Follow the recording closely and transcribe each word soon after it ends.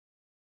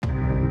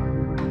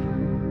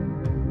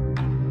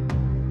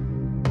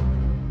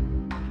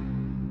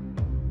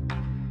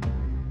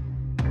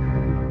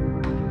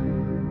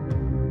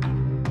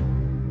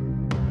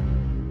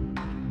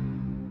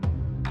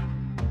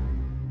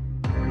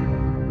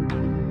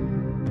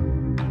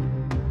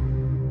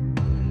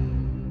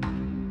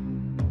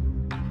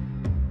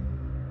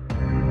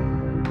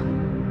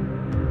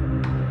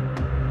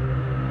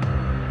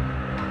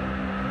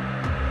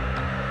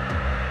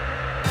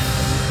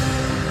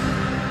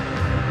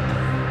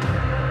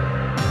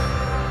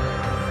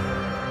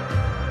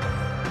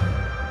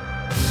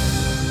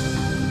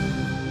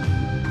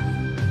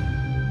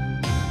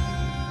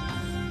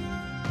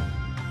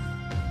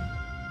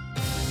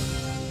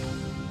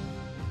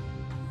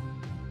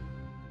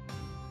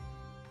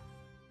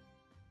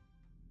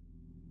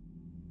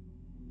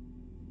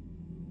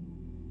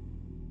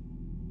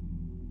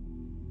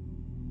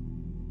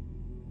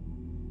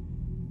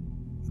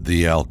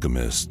The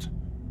Alchemist.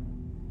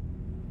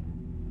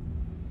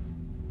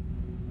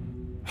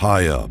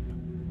 High up,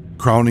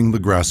 crowning the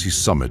grassy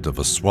summit of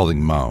a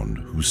swelling mound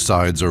whose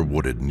sides are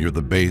wooded near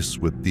the base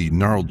with the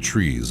gnarled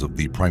trees of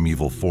the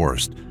primeval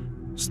forest,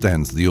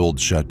 stands the old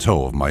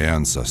chateau of my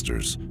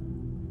ancestors.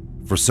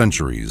 For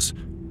centuries,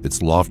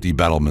 its lofty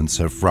battlements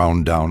have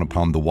frowned down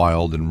upon the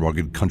wild and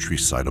rugged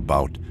countryside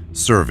about,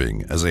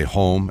 serving as a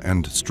home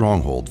and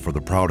stronghold for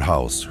the proud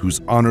house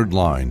whose honored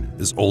line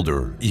is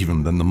older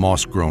even than the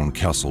moss-grown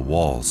castle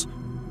walls.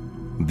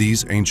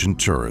 These ancient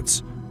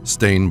turrets,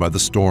 stained by the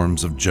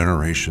storms of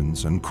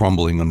generations and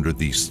crumbling under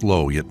the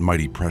slow yet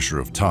mighty pressure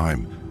of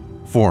time,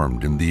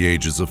 formed in the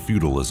ages of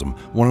feudalism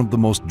one of the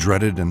most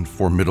dreaded and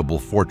formidable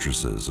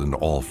fortresses in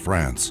all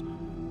France.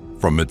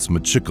 From its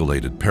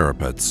machicolated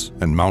parapets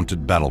and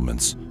mounted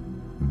battlements,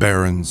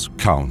 barons,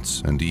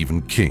 counts, and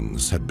even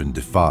kings had been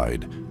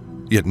defied,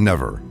 yet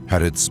never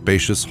had its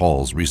spacious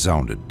halls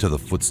resounded to the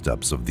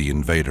footsteps of the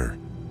invader.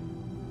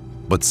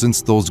 But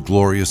since those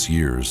glorious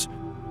years,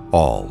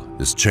 all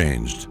is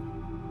changed.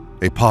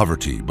 A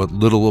poverty but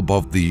little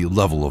above the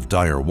level of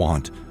dire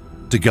want,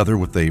 together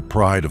with a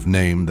pride of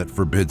name that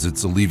forbids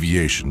its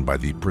alleviation by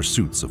the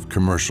pursuits of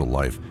commercial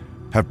life,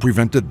 have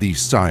prevented the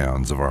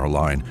scions of our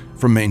line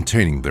from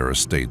maintaining their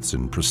estates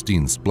in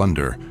pristine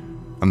splendor,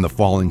 and the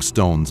falling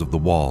stones of the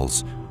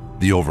walls,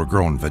 the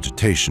overgrown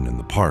vegetation in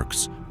the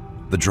parks,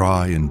 the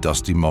dry and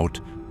dusty moat,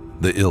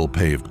 the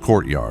ill-paved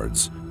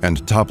courtyards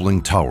and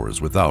toppling towers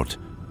without,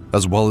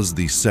 as well as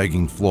the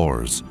sagging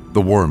floors,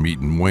 the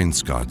worm-eaten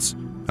wainscots,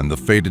 and the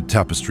faded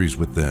tapestries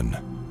within,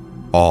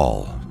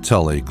 all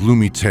tell a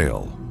gloomy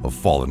tale of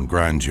fallen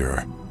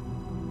grandeur.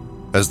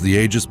 As the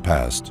ages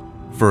passed,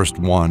 first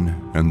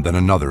one and then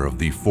another of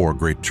the four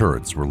great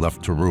turrets were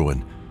left to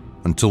ruin,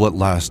 until at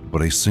last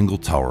but a single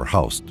tower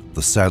housed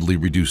the sadly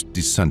reduced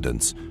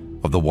descendants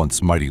of the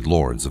once mighty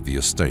lords of the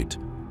estate.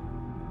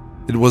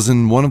 It was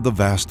in one of the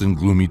vast and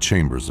gloomy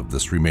chambers of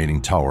this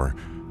remaining tower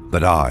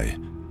that I,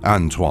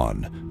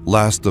 Antoine,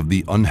 last of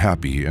the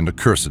unhappy and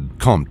accursed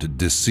Comte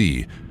de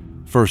C,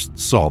 first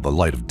saw the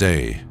light of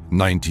day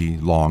 90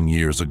 long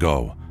years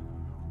ago.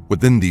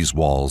 Within these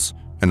walls,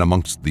 and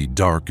amongst the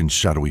dark and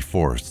shadowy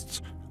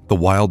forests, the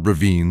wild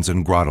ravines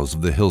and grottos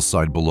of the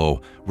hillside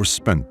below were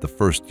spent the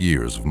first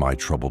years of my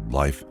troubled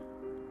life.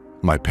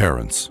 My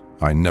parents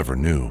I never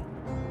knew.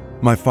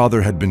 My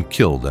father had been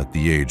killed at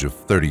the age of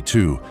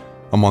 32,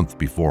 a month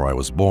before I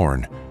was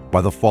born,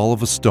 by the fall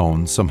of a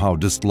stone somehow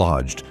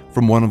dislodged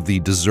from one of the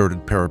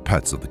deserted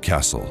parapets of the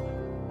castle.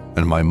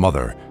 And my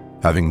mother,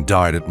 having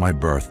died at my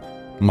birth,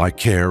 my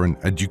care and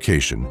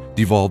education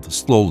devolved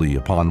slowly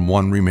upon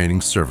one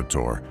remaining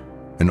servitor,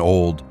 an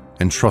old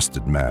and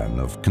trusted man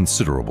of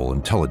considerable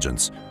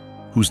intelligence,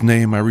 whose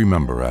name I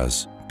remember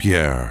as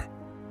Pierre.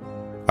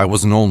 I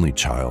was an only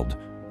child,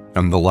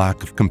 and the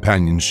lack of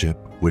companionship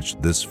which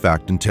this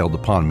fact entailed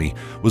upon me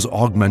was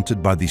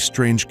augmented by the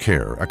strange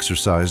care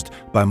exercised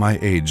by my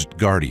aged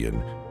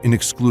guardian in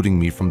excluding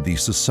me from the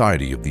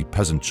society of the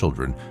peasant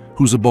children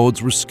whose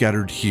abodes were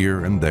scattered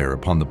here and there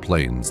upon the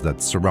plains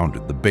that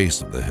surrounded the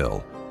base of the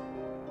hill.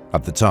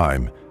 At the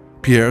time,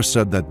 Pierre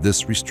said that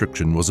this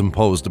restriction was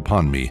imposed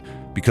upon me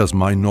because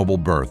my noble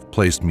birth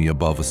placed me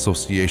above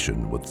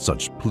association with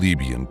such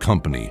plebeian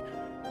company.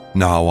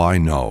 Now I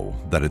know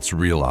that its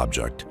real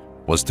object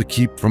was to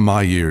keep from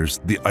my ears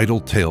the idle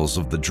tales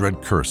of the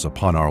dread curse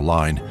upon our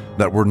line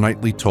that were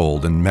nightly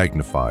told and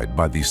magnified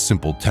by the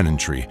simple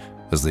tenantry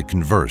as they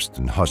conversed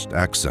in hushed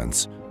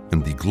accents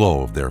in the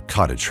glow of their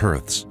cottage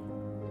hearths.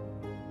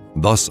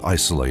 Thus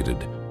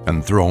isolated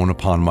and thrown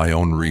upon my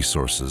own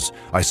resources,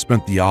 I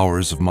spent the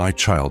hours of my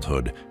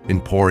childhood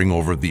in poring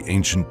over the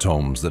ancient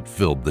tomes that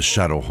filled the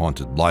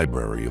shadow-haunted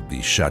library of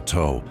the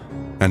chateau,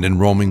 and in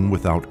roaming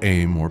without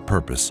aim or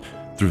purpose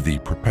through the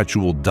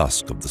perpetual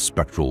dusk of the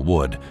spectral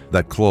wood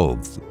that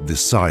clothed the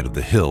side of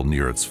the hill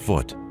near its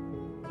foot.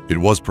 It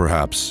was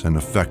perhaps an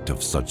effect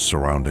of such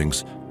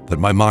surroundings that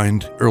my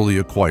mind early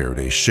acquired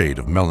a shade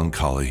of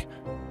melancholy.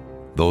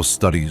 Those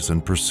studies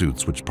and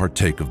pursuits which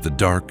partake of the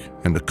dark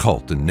and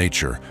occult in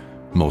nature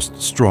most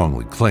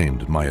strongly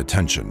claimed my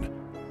attention.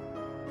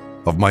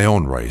 Of my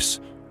own race,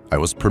 I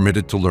was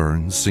permitted to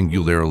learn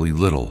singularly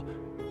little,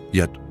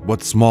 yet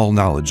what small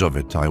knowledge of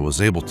it I was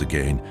able to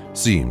gain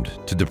seemed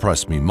to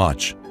depress me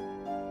much.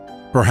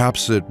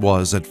 Perhaps it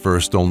was at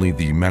first only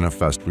the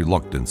manifest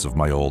reluctance of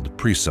my old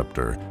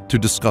preceptor to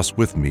discuss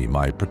with me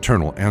my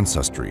paternal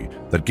ancestry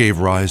that gave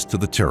rise to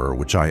the terror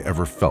which I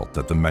ever felt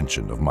at the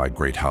mention of my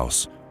great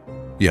house.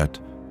 Yet,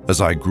 as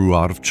I grew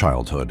out of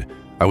childhood,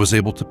 I was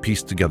able to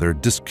piece together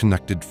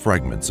disconnected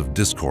fragments of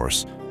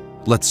discourse,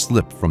 let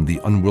slip from the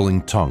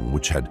unwilling tongue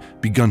which had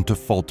begun to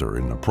falter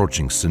in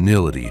approaching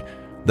senility,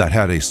 that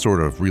had a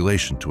sort of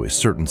relation to a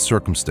certain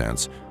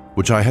circumstance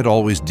which I had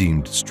always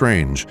deemed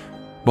strange,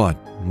 but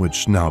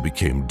which now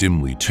became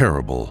dimly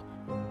terrible.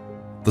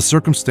 The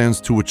circumstance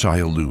to which I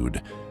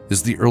allude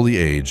is the early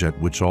age at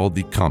which all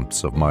the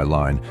comtes of my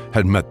line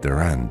had met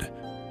their end.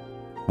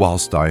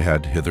 Whilst I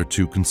had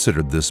hitherto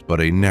considered this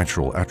but a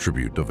natural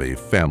attribute of a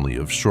family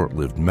of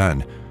short-lived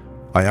men,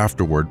 I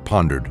afterward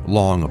pondered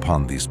long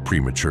upon these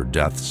premature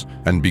deaths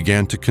and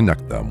began to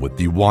connect them with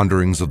the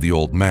wanderings of the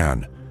old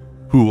man,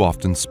 who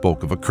often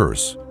spoke of a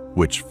curse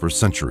which for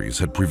centuries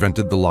had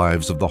prevented the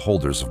lives of the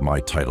holders of my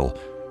title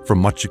from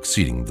much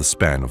exceeding the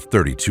span of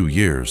 32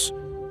 years.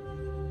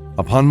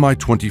 Upon my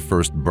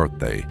 21st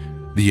birthday,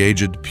 the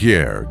aged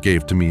Pierre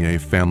gave to me a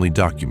family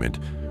document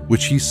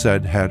which he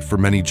said had for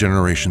many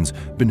generations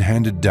been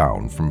handed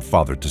down from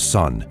father to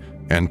son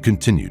and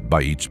continued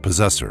by each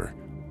possessor.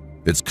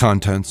 Its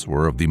contents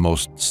were of the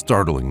most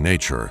startling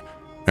nature,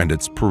 and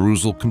its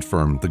perusal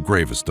confirmed the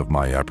gravest of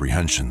my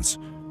apprehensions.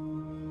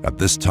 At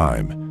this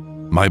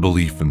time, my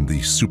belief in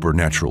the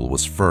supernatural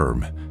was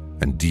firm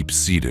and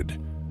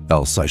deep-seated,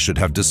 else I should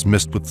have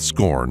dismissed with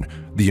scorn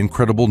the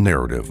incredible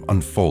narrative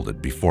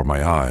unfolded before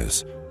my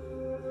eyes.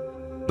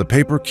 The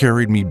paper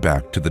carried me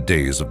back to the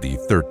days of the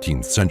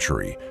 13th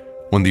century,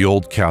 when the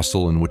old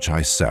castle in which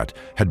I sat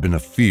had been a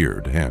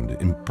feared and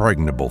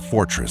impregnable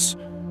fortress.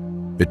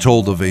 It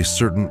told of a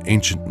certain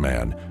ancient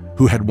man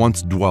who had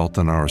once dwelt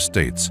on our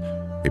estates,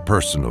 a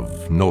person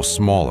of no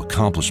small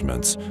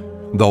accomplishments,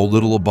 though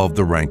little above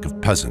the rank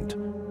of peasant.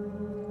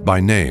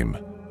 By name,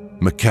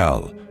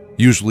 Michel,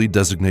 usually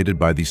designated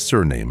by the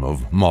surname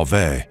of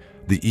Mauvais,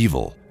 the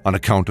evil, on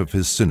account of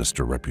his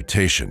sinister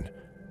reputation.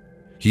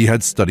 He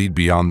had studied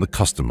beyond the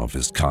custom of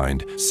his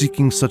kind,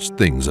 seeking such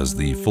things as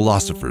the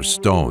philosopher's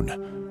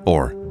stone,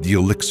 or the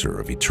elixir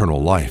of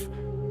eternal life,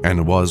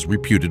 and was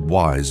reputed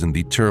wise in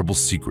the terrible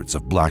secrets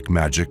of black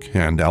magic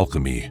and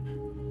alchemy.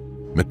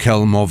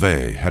 Michel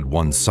Mauvais had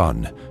one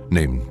son,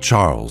 named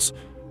Charles,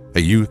 a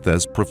youth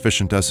as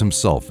proficient as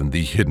himself in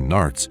the hidden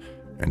arts,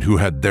 and who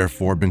had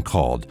therefore been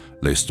called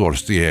Le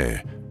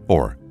Sorcier,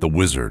 or the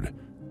Wizard.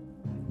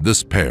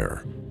 This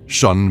pair,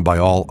 shunned by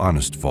all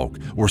honest folk,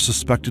 were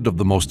suspected of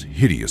the most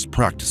hideous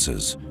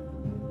practices.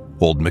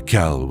 Old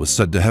Michel was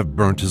said to have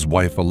burnt his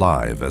wife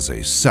alive as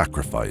a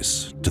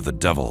sacrifice to the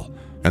devil,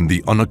 and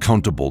the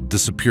unaccountable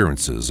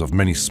disappearances of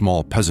many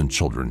small peasant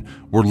children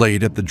were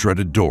laid at the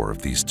dreaded door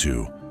of these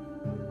two.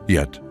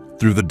 Yet,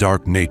 through the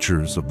dark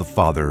natures of the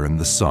father and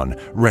the son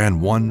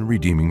ran one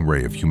redeeming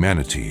ray of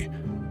humanity.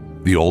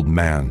 The old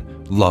man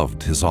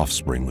loved his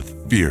offspring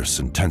with fierce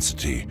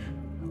intensity,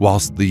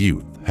 whilst the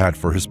youth had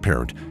for his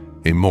parent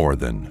a more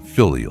than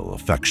filial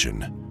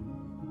affection.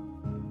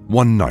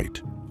 One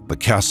night, the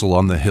castle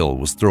on the hill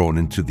was thrown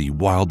into the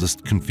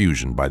wildest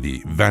confusion by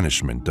the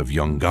vanishment of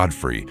young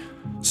Godfrey,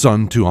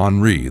 son to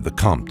Henri the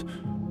Comte.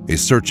 A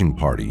searching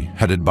party,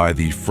 headed by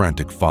the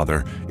frantic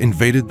father,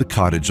 invaded the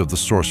cottage of the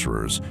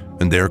sorcerers,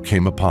 and there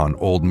came upon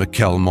old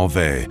Michel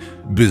Mauvais,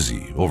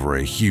 busy over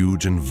a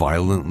huge and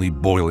violently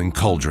boiling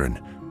cauldron.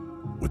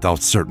 Without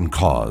certain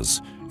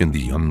cause, in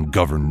the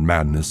ungoverned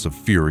madness of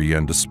fury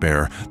and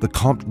despair, the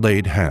Comte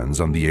laid hands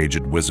on the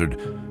aged wizard,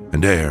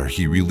 and ere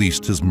he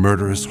released his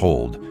murderous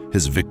hold,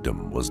 his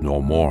victim was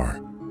no more.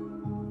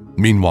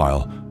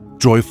 Meanwhile,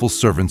 joyful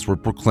servants were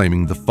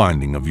proclaiming the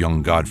finding of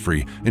young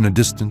Godfrey in a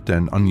distant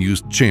and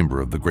unused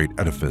chamber of the great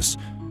edifice,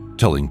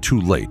 telling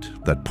too late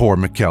that poor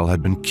Michel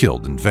had been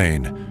killed in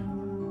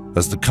vain.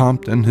 As the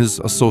Comte and his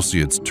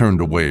associates turned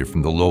away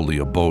from the lowly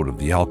abode of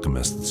the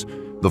alchemists,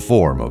 the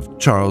form of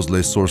Charles Le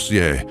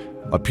Sorcier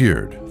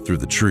appeared through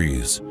the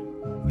trees.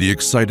 The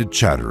excited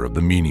chatter of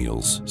the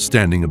menials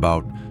standing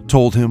about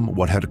told him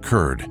what had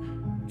occurred,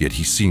 yet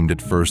he seemed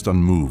at first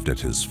unmoved at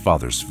his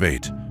father's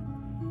fate.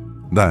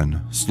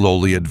 Then,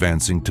 slowly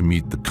advancing to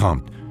meet the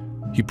Comte,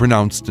 he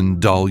pronounced in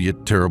dull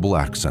yet terrible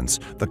accents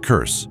the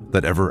curse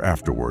that ever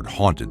afterward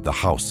haunted the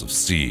House of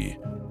C.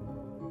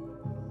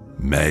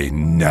 "May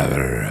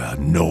never a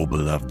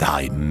noble of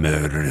thy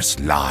murderous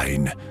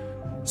line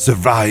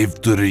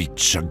survive to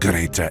reach a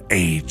greater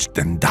age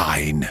than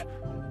thine,"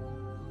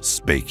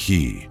 spake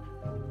he,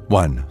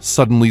 when,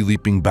 suddenly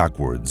leaping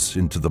backwards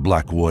into the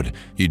black wood,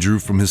 he drew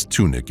from his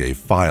tunic a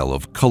phial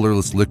of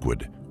colorless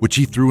liquid, which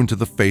he threw into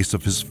the face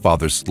of his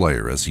father's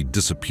slayer as he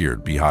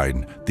disappeared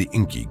behind the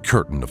inky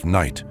curtain of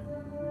night.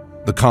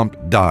 The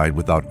Comte died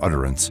without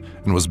utterance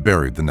and was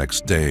buried the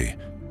next day,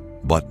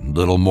 but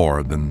little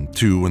more than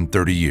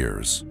 32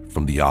 years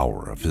from the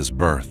hour of his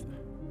birth.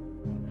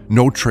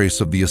 No trace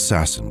of the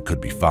assassin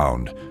could be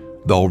found,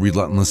 though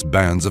relentless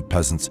bands of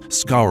peasants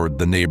scoured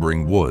the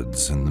neighboring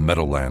woods and the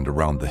meadowland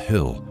around the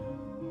hill.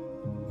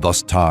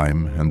 Thus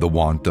time and the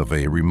want of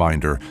a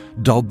reminder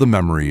dulled the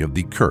memory of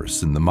the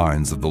curse in the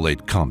minds of the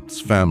late Comte's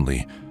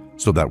family,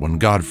 so that when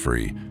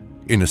Godfrey,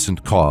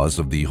 innocent cause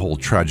of the whole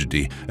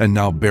tragedy and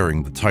now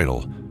bearing the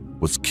title,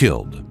 was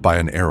killed by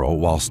an arrow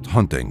whilst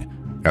hunting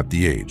at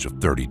the age of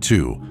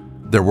 32,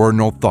 there were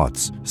no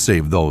thoughts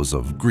save those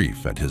of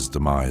grief at his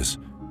demise.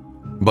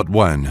 But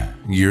when,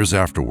 years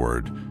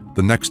afterward,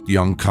 the next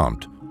young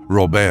Comte,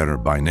 Robert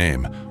by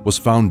name, was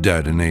found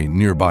dead in a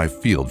nearby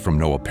field from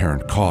no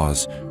apparent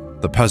cause,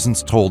 the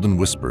peasants told in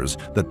whispers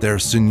that their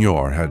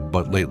seigneur had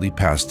but lately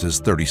passed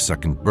his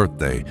 32nd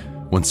birthday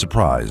when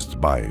surprised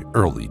by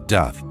early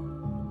death.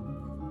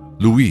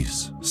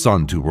 Louis,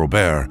 son to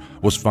Robert,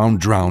 was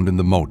found drowned in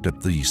the moat at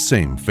the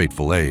same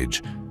fateful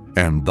age,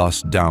 and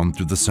thus down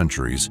through the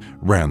centuries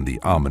ran the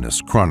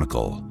ominous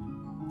chronicle.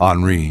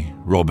 Henri,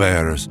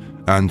 Roberts,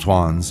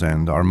 Antoines,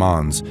 and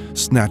Armands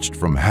snatched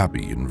from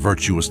happy and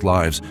virtuous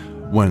lives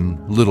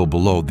when little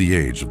below the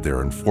age of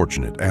their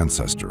unfortunate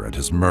ancestor at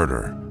his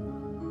murder.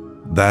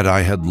 That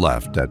I had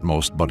left at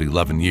most but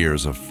 11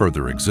 years of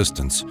further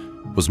existence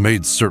was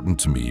made certain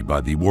to me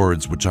by the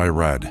words which I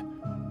read.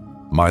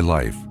 My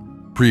life,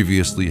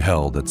 previously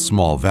held at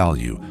small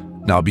value,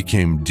 now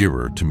became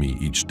dearer to me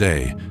each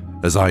day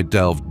as I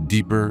delved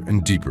deeper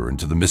and deeper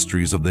into the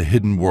mysteries of the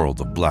hidden world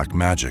of black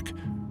magic.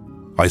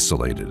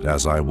 Isolated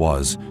as I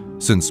was,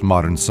 since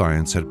modern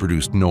science had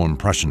produced no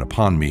impression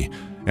upon me,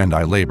 and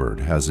I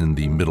labored, as in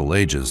the Middle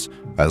Ages,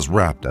 as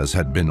rapt as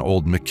had been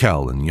old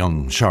Michel and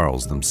young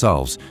Charles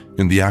themselves,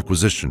 in the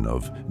acquisition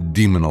of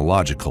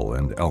demonological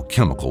and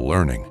alchemical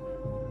learning.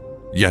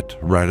 Yet,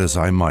 read as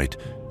I might,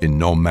 in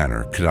no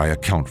manner could I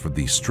account for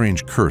the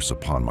strange curse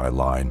upon my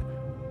line.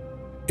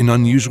 In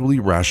unusually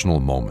rational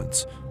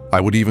moments, I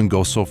would even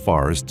go so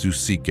far as to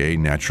seek a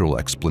natural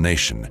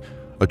explanation,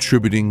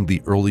 attributing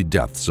the early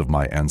deaths of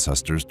my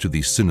ancestors to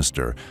the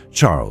sinister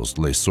Charles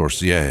Le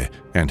Sorcier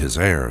and his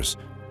heirs.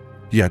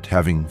 Yet,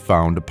 having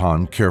found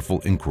upon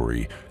careful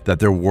inquiry that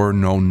there were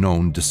no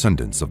known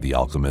descendants of the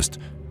alchemist,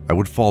 I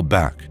would fall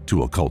back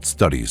to occult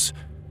studies,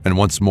 and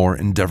once more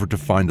endeavor to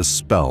find a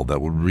spell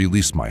that would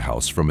release my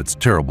house from its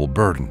terrible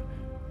burden.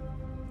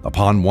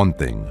 Upon one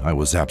thing I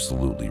was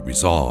absolutely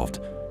resolved.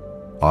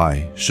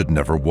 I should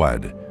never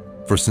wed,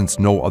 for since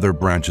no other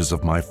branches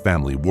of my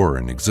family were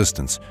in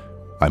existence,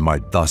 I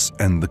might thus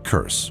end the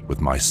curse with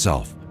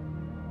myself.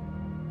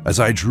 As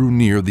I drew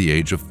near the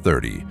age of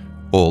 30,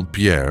 old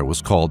Pierre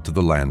was called to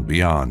the land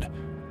beyond.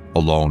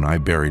 Alone I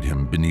buried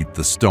him beneath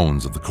the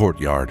stones of the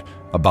courtyard,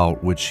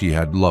 about which he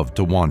had loved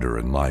to wander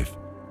in life.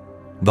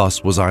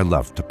 Thus was I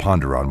left to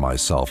ponder on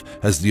myself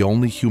as the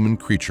only human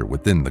creature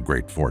within the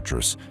great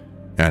fortress,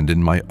 and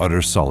in my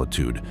utter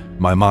solitude,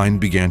 my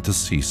mind began to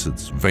cease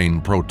its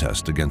vain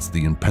protest against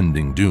the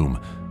impending doom,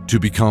 to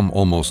become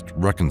almost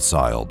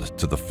reconciled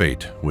to the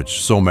fate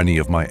which so many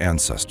of my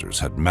ancestors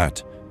had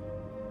met.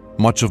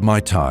 Much of my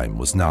time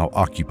was now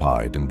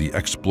occupied in the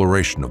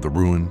exploration of the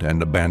ruined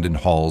and abandoned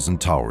halls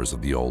and towers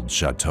of the old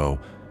chateau,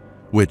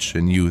 which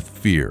in youth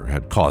fear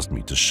had caused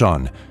me to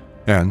shun,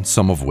 and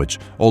some of which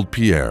old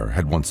Pierre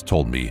had once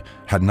told me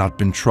had not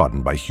been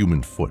trodden by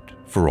human foot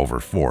for over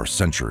 4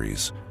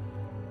 centuries.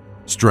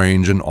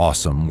 Strange and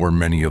awesome were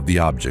many of the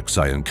objects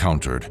I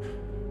encountered.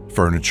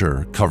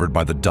 Furniture covered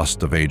by the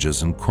dust of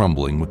ages and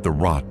crumbling with the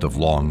rot of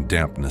long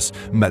dampness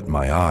met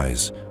my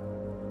eyes.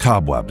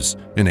 Cobwebs,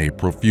 in a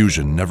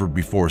profusion never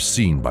before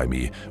seen by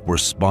me, were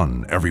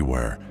spun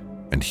everywhere,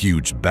 and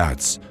huge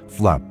bats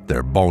flapped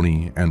their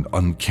bony and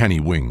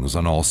uncanny wings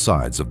on all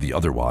sides of the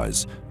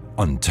otherwise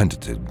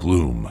untenanted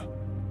gloom.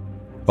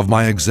 Of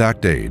my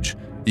exact age,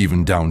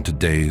 even down to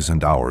days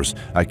and hours,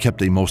 I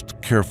kept a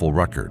most careful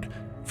record,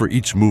 for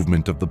each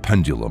movement of the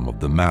pendulum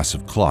of the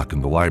massive clock in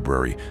the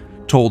library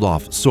told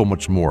off so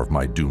much more of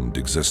my doomed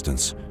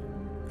existence.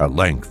 At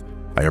length,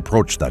 I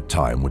approached that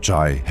time which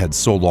I had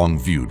so long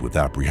viewed with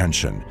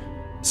apprehension.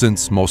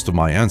 Since most of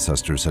my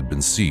ancestors had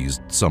been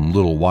seized some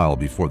little while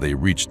before they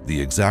reached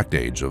the exact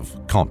age of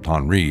Comte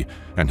Henri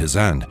and his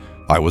end,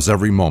 I was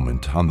every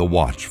moment on the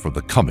watch for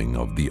the coming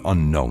of the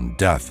unknown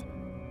death.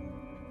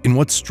 In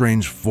what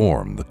strange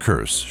form the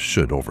curse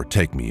should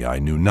overtake me I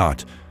knew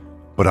not,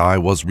 but I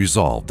was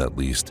resolved at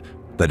least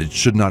that it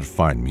should not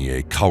find me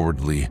a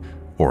cowardly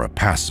or a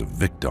passive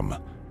victim.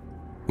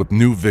 With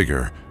new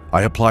vigor,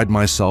 I applied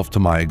myself to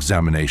my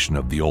examination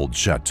of the old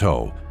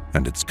chateau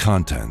and its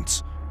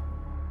contents.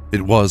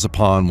 It was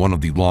upon one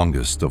of the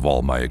longest of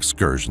all my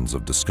excursions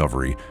of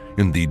discovery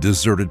in the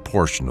deserted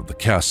portion of the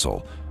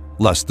castle,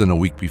 less than a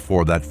week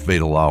before that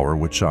fatal hour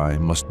which I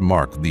must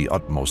mark the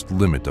utmost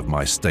limit of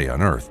my stay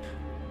on earth,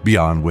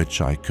 beyond which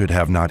I could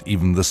have not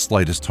even the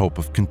slightest hope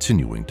of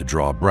continuing to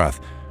draw breath,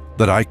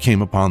 that I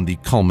came upon the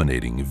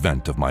culminating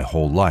event of my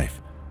whole life.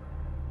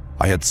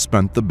 I had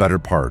spent the better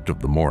part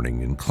of the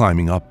morning in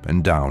climbing up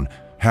and down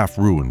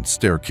half-ruined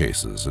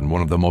staircases in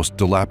one of the most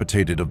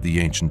dilapidated of the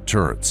ancient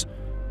turrets.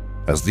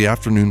 As the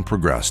afternoon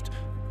progressed,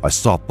 I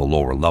sought the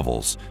lower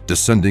levels,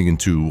 descending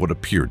into what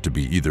appeared to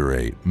be either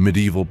a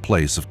medieval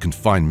place of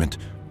confinement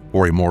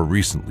or a more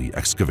recently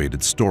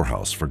excavated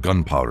storehouse for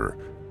gunpowder.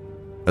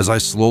 As I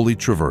slowly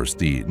traversed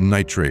the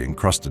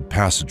nitre-encrusted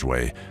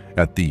passageway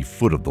at the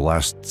foot of the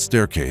last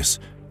staircase,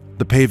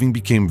 the paving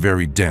became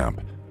very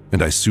damp,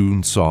 and I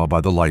soon saw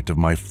by the light of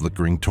my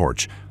flickering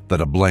torch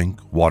that a blank,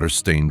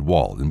 water-stained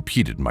wall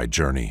impeded my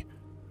journey.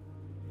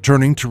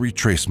 Turning to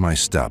retrace my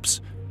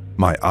steps,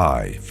 my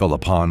eye fell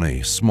upon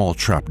a small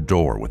trap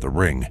door with a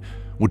ring,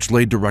 which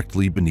lay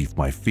directly beneath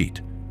my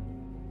feet.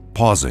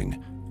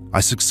 Pausing,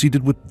 I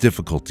succeeded with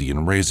difficulty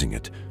in raising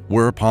it,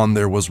 whereupon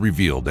there was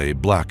revealed a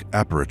black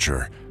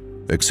aperture,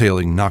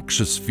 exhaling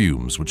noxious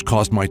fumes which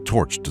caused my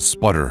torch to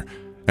sputter,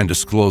 and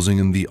disclosing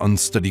in the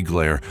unsteady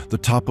glare the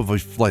top of a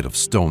flight of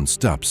stone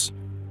steps.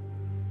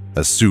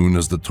 As soon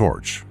as the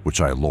torch,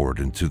 which I lowered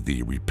into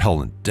the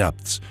repellent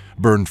depths,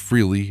 burned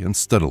freely and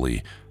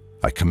steadily,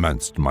 I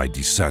commenced my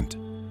descent.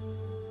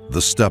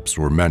 The steps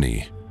were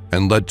many,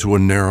 and led to a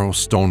narrow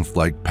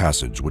stone-flagged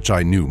passage which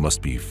I knew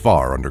must be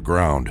far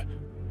underground.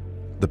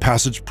 The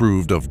passage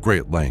proved of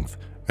great length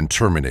and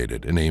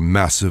terminated in a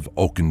massive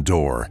oaken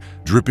door,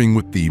 dripping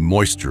with the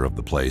moisture of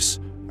the place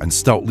and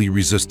stoutly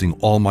resisting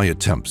all my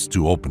attempts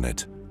to open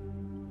it.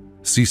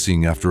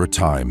 Ceasing after a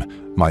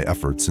time my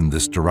efforts in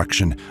this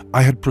direction,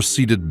 I had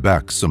proceeded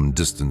back some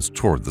distance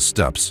toward the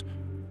steps,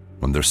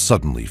 when there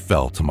suddenly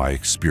fell to my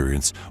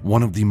experience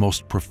one of the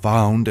most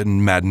profound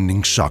and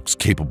maddening shocks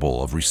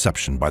capable of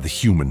reception by the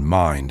human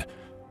mind.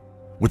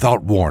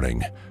 Without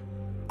warning,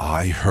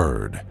 I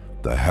heard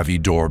the heavy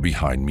door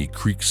behind me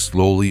creak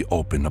slowly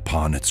open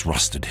upon its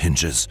rusted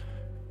hinges.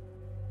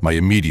 My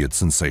immediate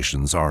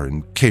sensations are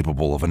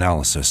incapable of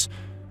analysis.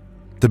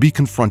 To be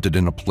confronted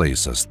in a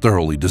place as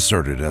thoroughly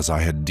deserted as I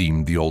had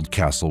deemed the old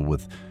castle,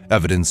 with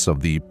evidence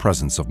of the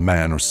presence of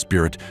man or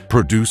spirit,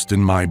 produced in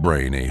my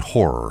brain a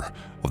horror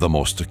of the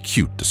most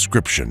acute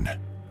description.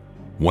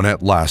 When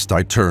at last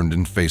I turned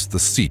and faced the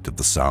seat of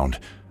the sound,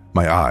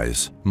 my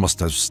eyes must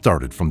have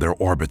started from their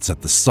orbits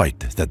at the sight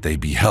that they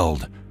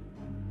beheld.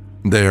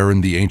 There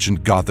in the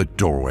ancient Gothic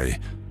doorway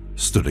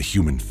stood a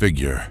human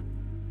figure.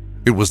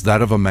 It was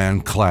that of a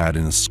man clad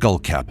in a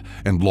skullcap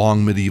and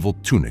long medieval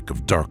tunic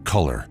of dark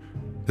color.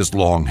 His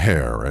long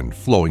hair and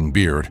flowing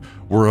beard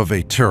were of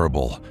a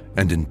terrible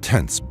and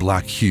intense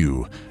black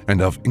hue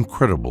and of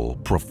incredible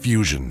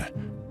profusion.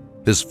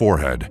 His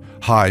forehead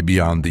high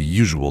beyond the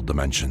usual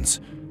dimensions,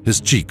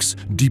 his cheeks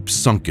deep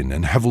sunken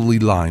and heavily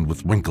lined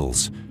with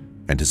wrinkles,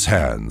 and his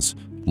hands,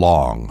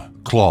 long,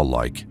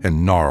 claw-like,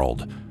 and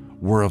gnarled,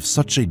 were of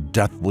such a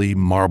deathly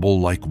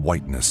marble-like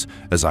whiteness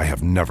as I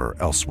have never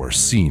elsewhere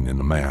seen in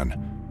a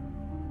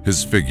man.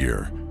 His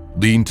figure,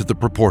 lean to the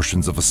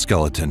proportions of a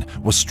skeleton,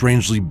 was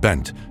strangely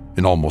bent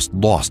and almost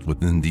lost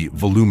within the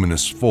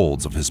voluminous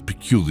folds of his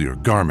peculiar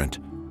garment.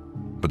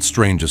 But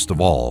strangest of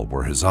all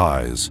were his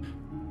eyes,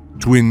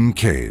 twin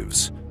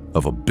caves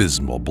of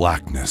abysmal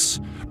blackness,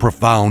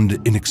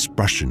 profound in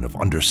expression of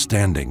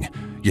understanding,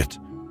 yet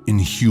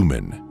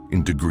inhuman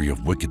in degree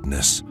of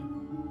wickedness.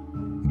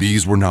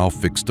 These were now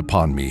fixed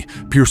upon me,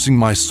 piercing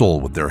my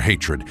soul with their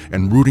hatred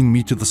and rooting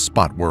me to the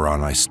spot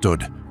whereon I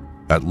stood.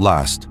 At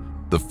last,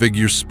 the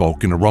figure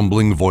spoke in a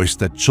rumbling voice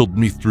that chilled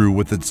me through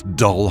with its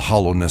dull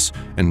hollowness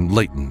and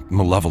latent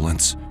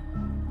malevolence.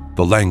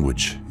 The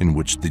language in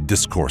which the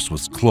discourse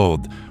was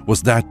clothed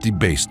was that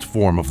debased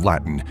form of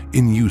Latin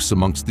in use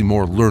amongst the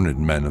more learned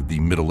men of the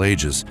Middle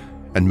Ages,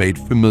 and made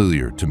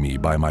familiar to me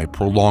by my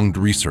prolonged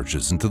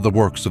researches into the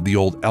works of the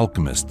old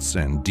alchemists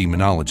and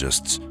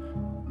demonologists.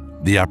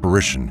 The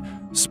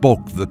apparition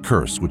spoke the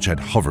curse which had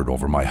hovered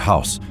over my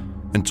house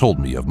and told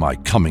me of my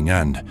coming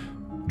end,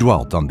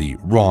 dwelt on the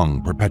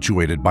wrong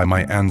perpetuated by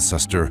my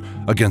ancestor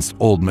against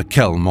old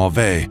Michel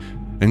Mauvais,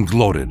 and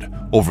gloated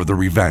over the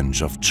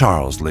revenge of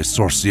Charles Le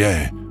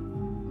Sorcier.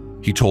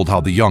 He told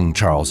how the young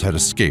Charles had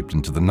escaped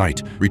into the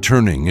night,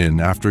 returning in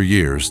after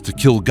years to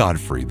kill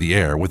Godfrey the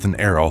heir with an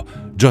arrow,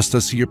 just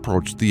as he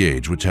approached the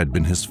age which had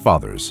been his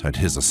father's at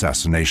his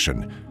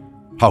assassination.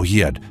 How he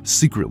had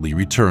secretly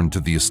returned to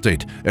the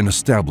estate and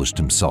established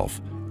himself,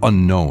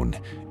 unknown,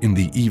 in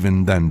the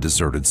even then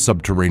deserted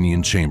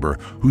subterranean chamber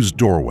whose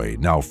doorway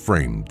now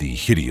framed the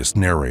hideous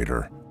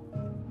narrator.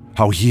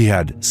 How he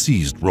had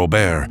seized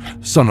Robert,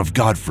 son of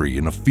Godfrey,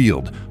 in a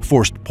field,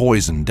 forced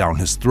poison down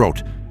his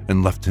throat,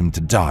 and left him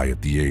to die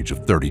at the age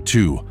of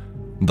 32,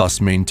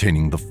 thus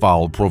maintaining the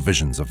foul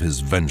provisions of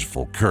his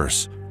vengeful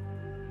curse.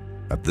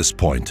 At this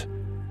point,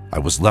 I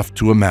was left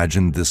to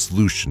imagine the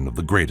solution of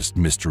the greatest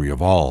mystery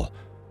of all,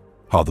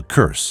 how the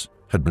curse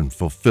had been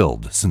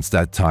fulfilled since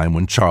that time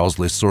when Charles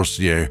Le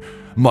Sorcier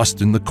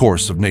must in the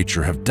course of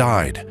nature have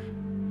died,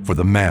 for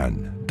the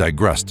man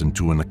digressed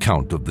into an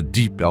account of the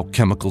deep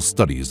alchemical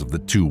studies of the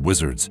two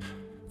wizards,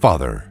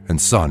 father and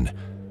son,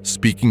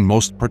 speaking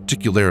most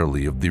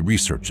particularly of the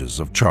researches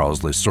of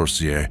Charles Le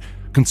Sorcier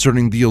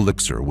concerning the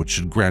elixir which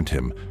should grant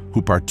him,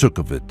 who partook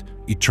of it,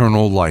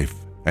 eternal life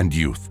and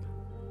youth.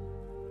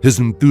 His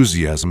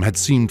enthusiasm had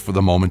seemed for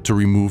the moment to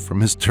remove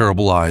from his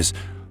terrible eyes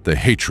the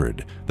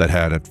hatred that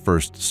had at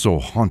first so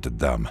haunted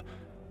them,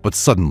 but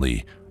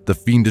suddenly the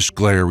fiendish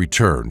glare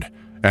returned,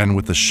 and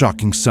with a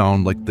shocking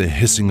sound like the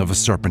hissing of a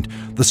serpent,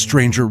 the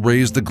stranger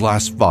raised the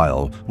glass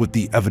vial with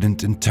the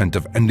evident intent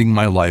of ending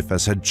my life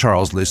as had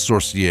Charles Le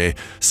Sorcier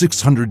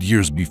 600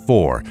 years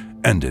before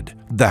ended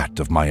that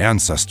of my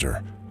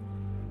ancestor.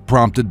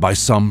 Prompted by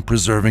some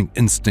preserving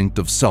instinct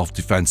of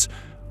self-defense,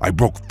 I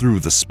broke through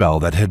the spell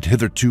that had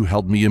hitherto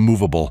held me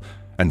immovable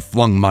and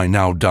flung my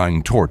now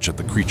dying torch at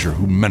the creature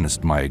who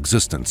menaced my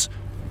existence.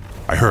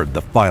 I heard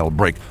the vial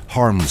break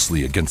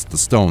harmlessly against the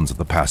stones of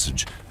the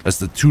passage as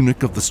the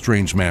tunic of the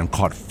strange man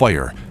caught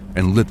fire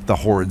and lit the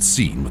horrid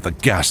scene with a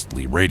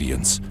ghastly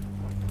radiance.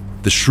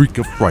 The shriek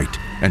of fright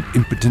and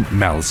impotent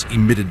malice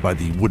emitted by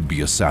the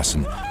would-be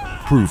assassin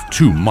proved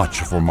too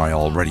much for my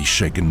already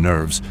shaken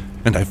nerves,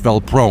 and I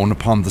fell prone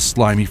upon the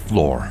slimy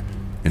floor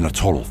in a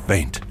total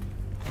faint.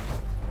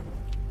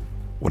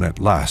 When at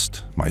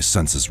last my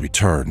senses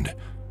returned,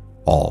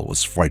 all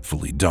was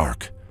frightfully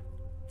dark,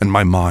 and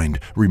my mind,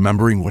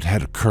 remembering what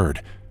had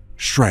occurred,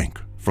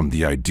 shrank from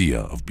the idea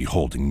of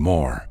beholding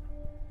more.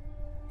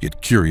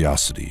 Yet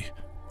curiosity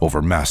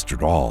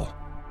overmastered all.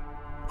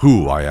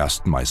 Who, I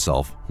asked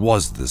myself,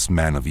 was this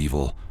man of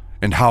evil,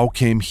 and how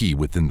came he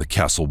within the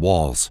castle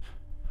walls?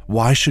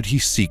 Why should he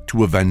seek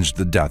to avenge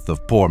the death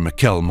of poor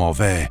Michel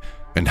Mauvais,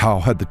 and how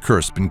had the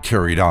curse been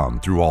carried on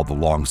through all the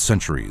long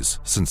centuries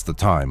since the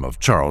time of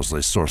Charles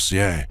Le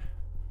Sorcier?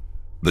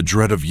 The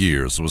dread of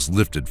years was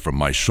lifted from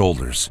my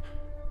shoulders,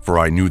 for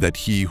I knew that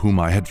he whom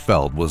I had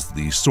felled was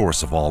the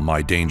source of all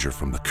my danger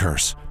from the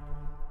curse.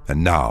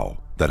 And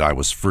now that I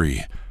was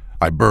free,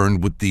 I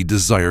burned with the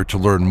desire to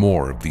learn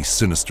more of the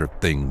sinister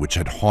thing which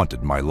had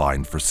haunted my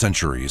line for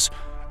centuries,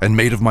 and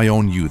made of my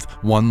own youth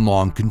one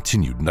long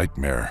continued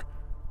nightmare.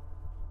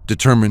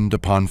 Determined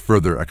upon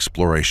further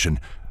exploration,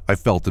 I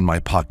felt in my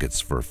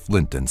pockets for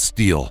flint and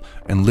steel,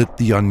 and lit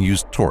the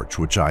unused torch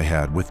which I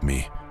had with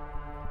me.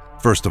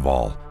 First of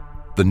all,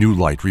 the new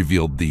light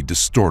revealed the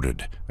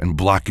distorted and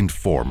blackened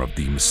form of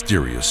the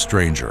mysterious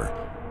stranger.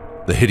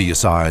 The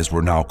hideous eyes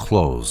were now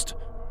closed.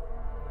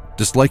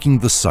 Disliking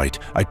the sight,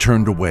 I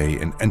turned away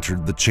and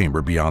entered the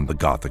chamber beyond the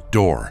Gothic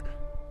door.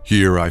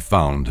 Here I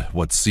found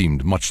what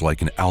seemed much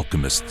like an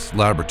alchemist's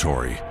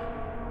laboratory.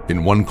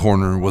 In one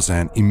corner was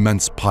an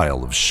immense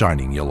pile of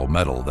shining yellow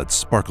metal that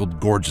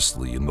sparkled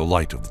gorgeously in the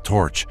light of the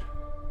torch.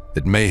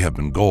 It may have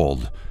been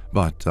gold,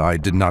 but I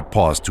did not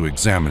pause to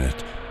examine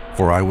it,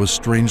 for I was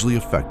strangely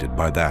affected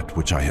by that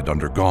which I had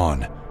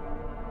undergone.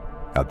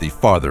 At the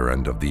farther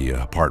end of the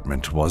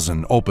apartment was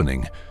an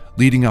opening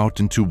leading out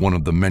into one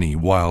of the many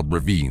wild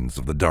ravines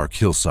of the dark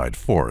hillside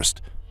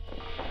forest.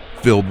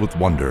 Filled with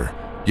wonder,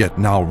 yet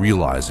now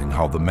realizing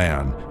how the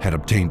man had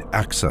obtained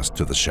access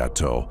to the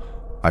chateau,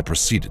 I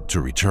proceeded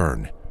to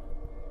return.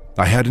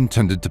 I had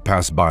intended to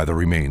pass by the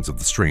remains of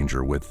the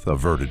stranger with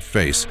averted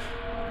face,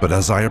 but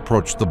as I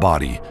approached the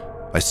body,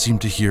 I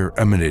seemed to hear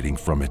emanating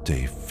from it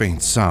a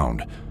faint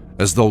sound,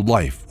 as though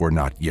life were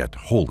not yet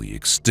wholly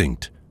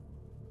extinct.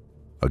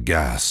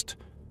 Aghast,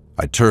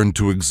 I turned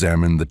to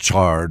examine the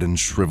charred and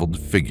shriveled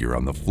figure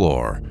on the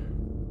floor.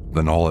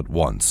 Then all at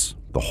once,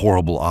 the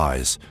horrible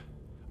eyes,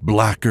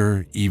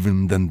 blacker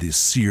even than the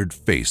seared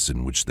face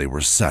in which they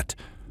were set,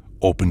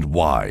 opened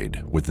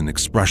wide with an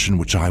expression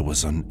which I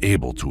was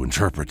unable to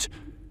interpret.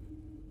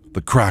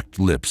 The cracked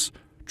lips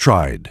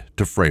tried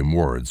to frame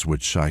words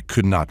which I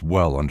could not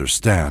well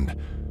understand.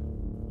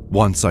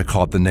 Once I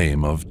caught the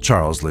name of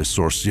Charles Le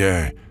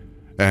Sorcier,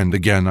 and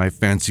again I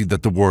fancied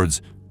that the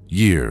words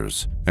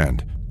years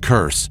and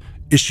curse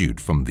issued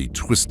from the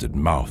twisted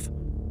mouth.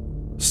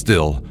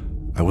 Still,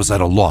 I was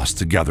at a loss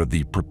to gather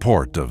the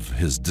purport of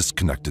his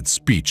disconnected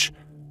speech.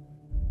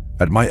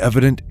 At my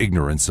evident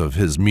ignorance of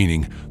his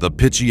meaning, the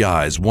pitchy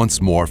eyes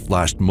once more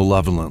flashed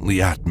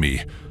malevolently at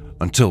me,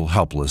 until,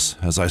 helpless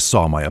as I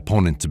saw my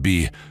opponent to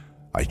be,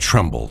 I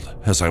trembled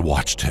as I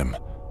watched him.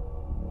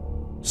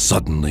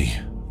 Suddenly,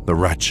 the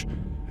wretch,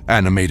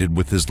 animated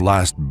with his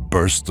last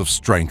burst of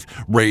strength,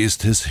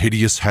 raised his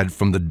hideous head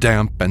from the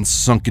damp and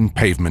sunken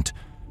pavement.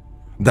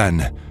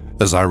 Then,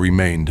 as I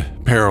remained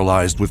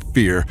paralyzed with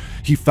fear,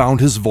 he found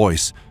his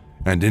voice,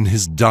 and in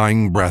his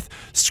dying breath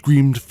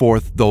screamed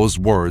forth those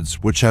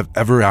words which have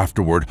ever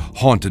afterward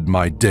haunted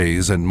my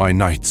days and my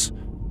nights.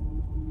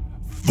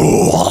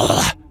 "Fool!"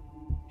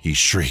 he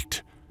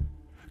shrieked.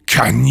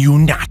 "Can you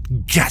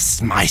not guess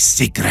my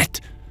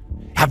secret?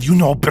 Have you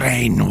no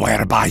brain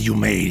whereby you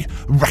may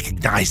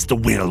recognize the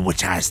will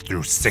which has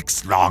through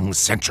 6 long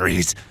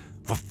centuries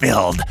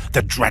fulfilled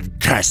the dread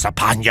curse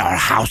upon your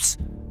house?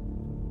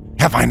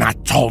 Have I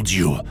not told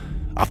you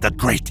of the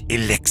great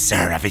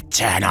elixir of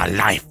eternal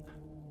life?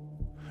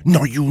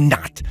 Know you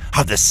not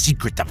how the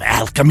secret of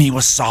alchemy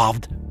was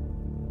solved?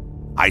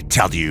 I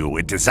tell you,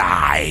 it is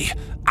I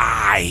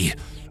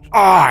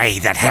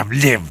that have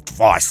lived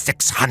for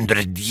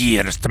 600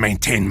 years to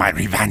maintain my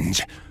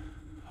revenge.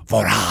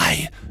 For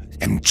I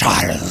am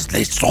Charles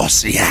Le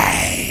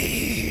Sorcier."